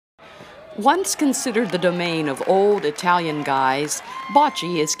Once considered the domain of old Italian guys,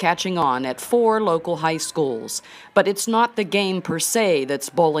 bocce is catching on at 4 local high schools. But it's not the game per se that's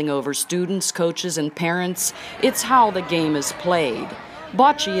bowling over students, coaches, and parents. It's how the game is played.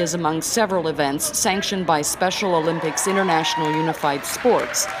 Bocce is among several events sanctioned by Special Olympics International Unified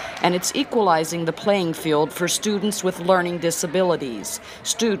Sports, and it's equalizing the playing field for students with learning disabilities,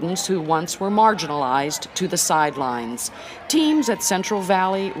 students who once were marginalized to the sidelines. Teams at Central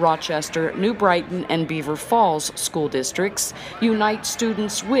Valley, Rochester, New Brighton, and Beaver Falls school districts unite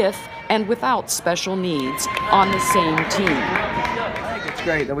students with and without special needs on the same team. It's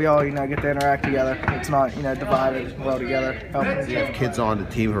great that we all, get to interact together. It's not, divided, we're all together. We have kids on the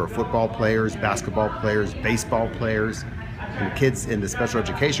team who are football players, basketball players, baseball players, and kids in the special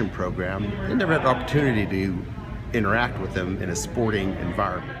education program. They never had the opportunity to interact with them in a sporting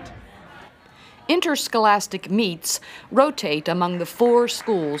environment. Interscholastic meets rotate among the 4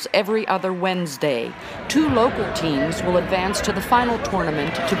 schools every other Wednesday. 2 local teams will advance to the final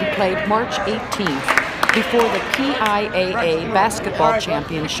tournament to be played March 18th before the PIAA basketball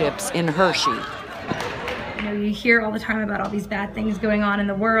championships in Hershey. You hear all the time about all these bad things going on in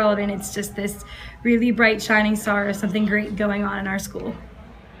the world, and it's just this really bright shining star of something great going on in our school.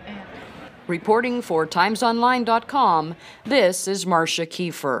 Reporting for TimesOnline.com, this is Marcia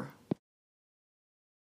Kiefer.